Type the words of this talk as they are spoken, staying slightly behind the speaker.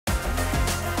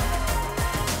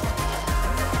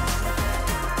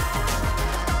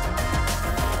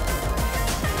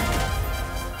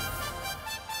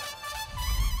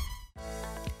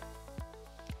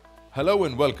Hello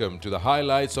and welcome to the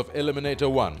highlights of Eliminator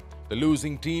 1. The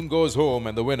losing team goes home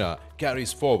and the winner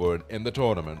carries forward in the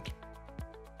tournament.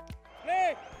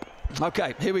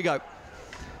 Okay, here we go.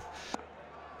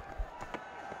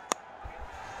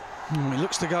 He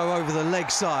looks to go over the leg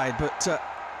side, but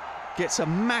gets a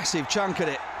massive chunk at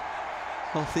it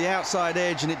off the outside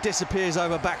edge, and it disappears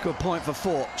over backward point for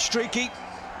 4. Streaky.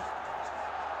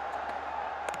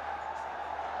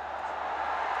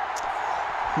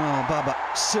 Oh, Baba,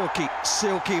 silky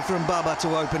from Baba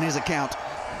to open his account.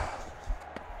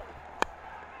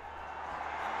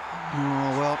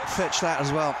 Oh, well, fetch that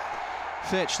as well.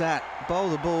 Fetch that. Bowl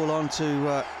the ball onto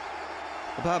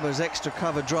Baba's extra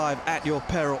cover drive at your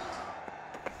peril.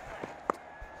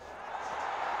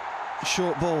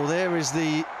 Short ball. There is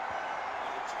the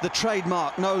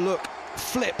trademark no look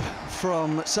flip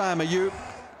from Sam Ayub.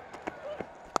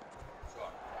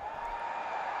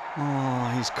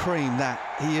 Oh, he's creamed that.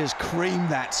 He has creamed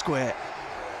that square.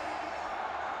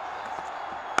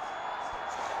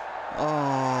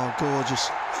 Oh, gorgeous.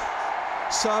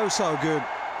 So good.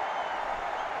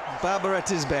 Baba at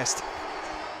his best.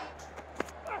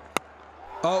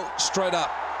 Oh, straight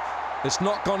up. It's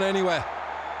not gone anywhere.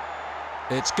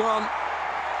 It's gone.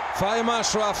 Fahim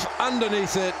Ashraf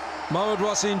underneath it. Mohamed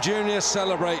Wasim Jr.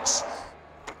 celebrates.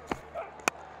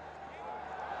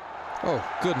 Oh,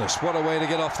 goodness, what a way to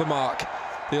get off the mark.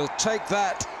 He'll take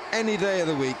that any day of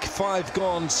the week. 5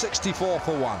 gone, 64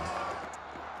 for 1.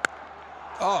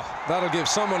 Oh, that'll give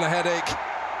someone a headache.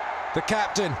 The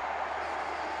captain.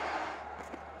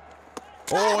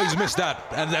 Oh, he's missed that.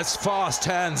 And that's fast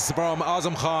hands from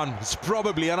Azam Khan. It's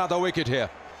probably another wicket here.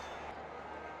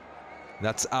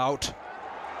 That's out.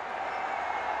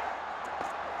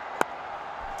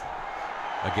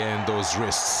 Again, those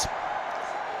wrists.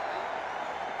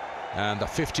 And the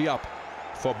 50 up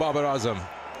for Babar Azam.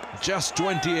 Just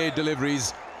 28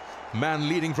 deliveries. Man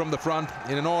leading from the front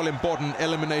in an all-important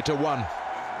Eliminator 1.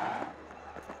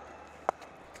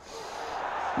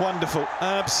 Wonderful,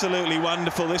 absolutely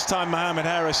wonderful. This time Mohamed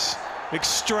Harris,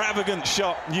 extravagant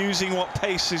shot, using what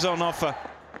pace is on offer.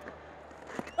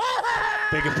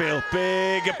 Big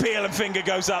appeal, and finger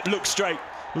goes up, look straight,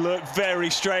 look very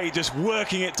straight, just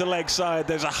working it to leg side.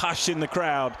 There's a hush in the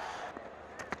crowd.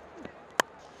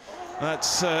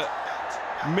 That's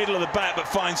middle of the bat, but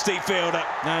finds deep fielder,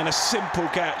 and a simple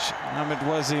catch. Mohamed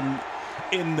Wasim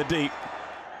in the deep.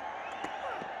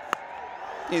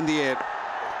 In the air.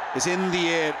 It's in the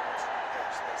air.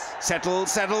 Settle,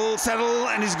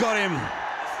 and he's got him.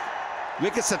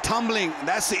 Wickets are tumbling.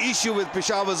 That's the issue with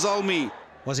Peshawar Zalmi.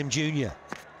 Wasim Jr.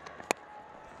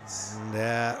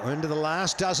 And, we're into the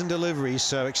last dozen deliveries,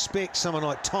 so expect someone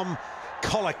like Tom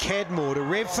Collar-Cadmore to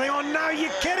rev thing. Oh no,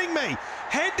 you're kidding me!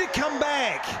 Had to come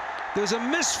back. There was a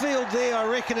misfield there, I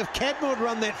reckon, if Cadmore had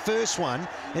run that first one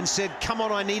and said, come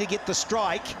on, I need to get the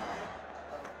strike.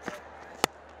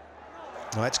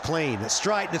 Oh, it's clean, it's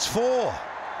straight, and it's 4.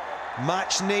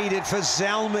 Much needed for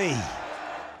Zalmi.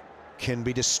 Can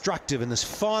be destructive in this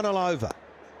final over.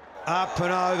 Up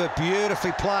and over,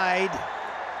 beautifully played.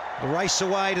 The race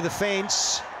away to the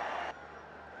fence.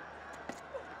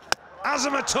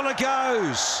 Azamatullah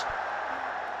goes.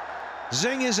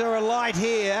 Zingers are alight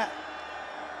here,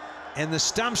 and the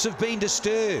stumps have been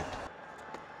disturbed.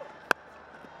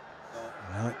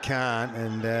 No, it can't,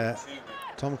 and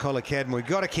Tom Collar-Cadmore, we've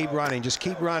got to keep running, just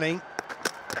keep running.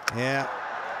 Yeah,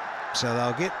 so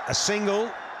they'll get a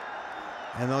single,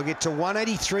 and they'll get to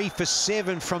 183 for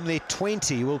 7 from their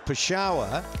 20. Will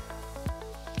Peshawar.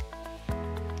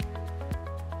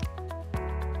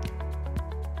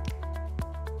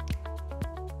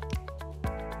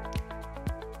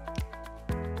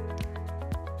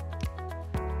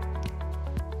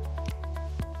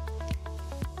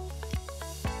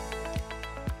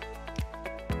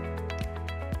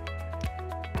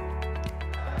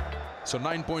 So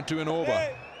 9.2 and over.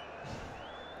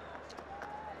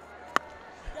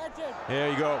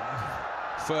 Here you go.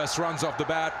 First runs off the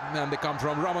bat, and they come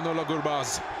from Ramanullah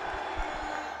Gurbaz.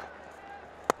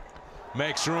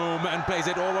 Makes room and plays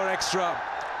it over extra.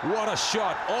 What a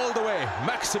shot, all the way,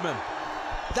 maximum.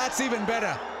 That's even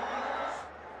better.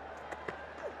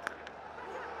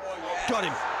 Got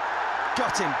him.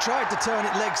 Tried to turn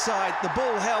it leg side. The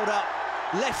ball held up.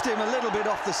 Left him a little bit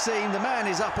off the seam. The man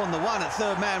is up on the 1 at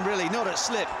third man, really, not at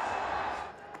slip.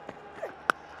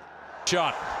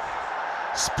 Shot.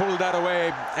 Pulled that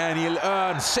away, and he'll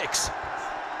earn 6.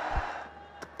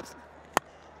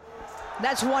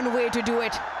 That's one way to do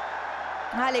it.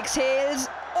 Alex Hales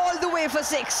all the way for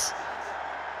 6.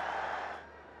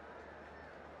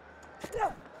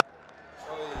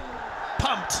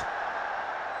 Pumped.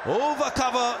 Over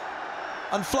cover.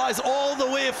 and flies all the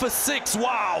way for 6.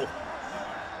 Wow.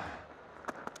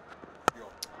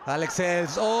 Alex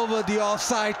Hales over the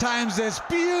offside, times this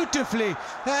beautifully.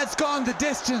 That's gone the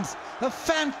distance. A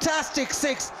fantastic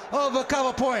 6 over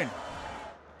cover point.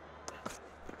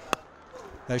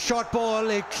 The short ball,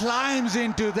 it climbs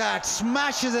into that,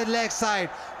 smashes it leg side.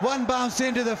 One bounce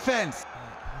into the fence.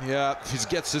 Yeah, he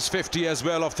gets his 50 as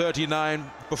well of 39,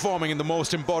 performing in the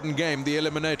most important game, the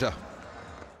eliminator.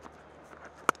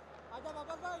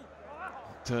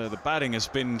 The batting has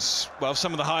been, well,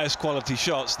 some of the highest quality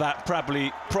shots. That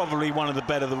probably one of the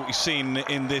better that we've seen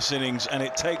in this innings, and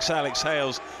it takes Alex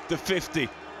Hales the 50.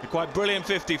 A quite brilliant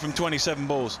 50 from 27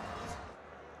 balls.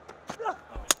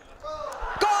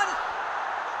 Gone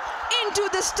into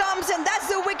the stumps, and that's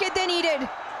the wicket they needed.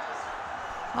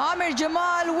 Amir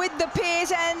Jamal with the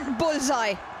pace and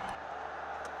bullseye.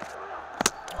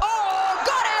 Oh,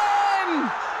 got him!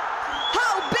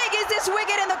 How big is this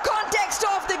wicket in the context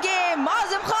of the game?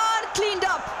 Azam Khan cleaned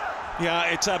up.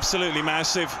 Yeah, it's absolutely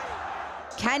massive.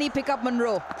 Can he pick up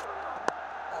Monroe?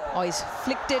 Oh, he's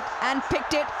flicked it and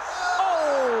picked it.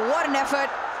 Oh, what an effort.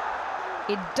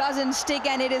 It doesn't stick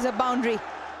and it is a boundary.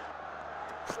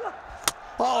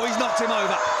 Oh, he's knocked him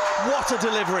over. What a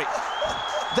delivery.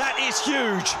 That is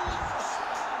huge.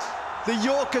 The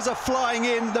Yorkers are flying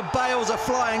in, the Bales are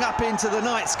flying up into the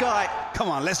night sky. Come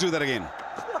on, let's do that again.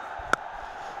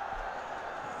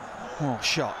 Oh,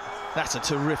 shot. That's a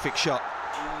terrific shot.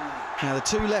 Now the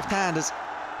two left-handers.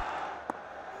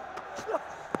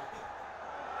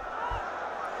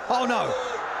 Oh no.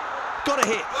 Got a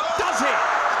hit. Does hit.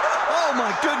 Oh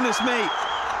my goodness me.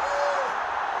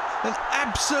 An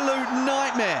absolute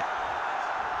nightmare.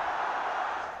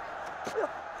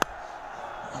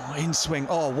 Oh, in swing.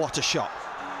 Oh, what a shot.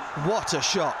 What a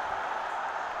shot.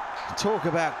 Talk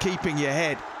about keeping your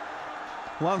head.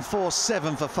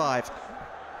 147 for 5.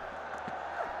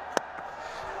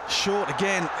 Short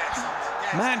again.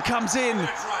 Man comes in.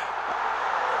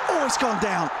 Oh, it's gone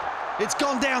down. It's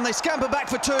gone down. They scamper back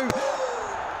for 2.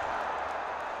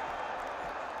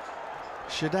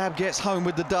 Shadab gets home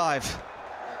with the dive.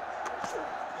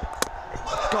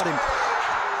 Got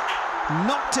him.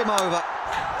 Knocked him over.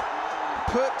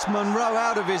 Put Monroe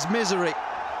out of his misery.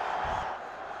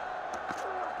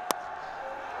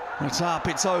 It's up,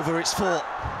 it's over, it's 4.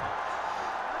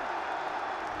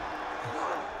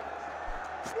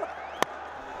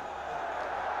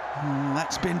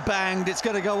 That's been banged, it's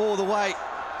going to go all the way.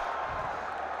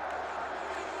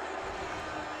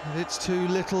 It's too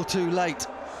little, too late.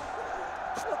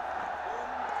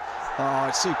 Oh,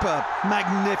 it's superb,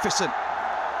 magnificent.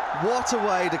 What a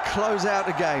way to close out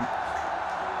a game.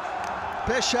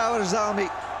 Peshawar Zalmi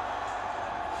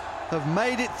have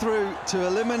made it through to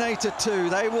Eliminator 2.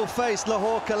 They will face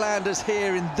Lahore Qalandars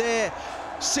here in their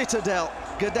citadel,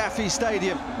 Gaddafi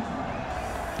Stadium.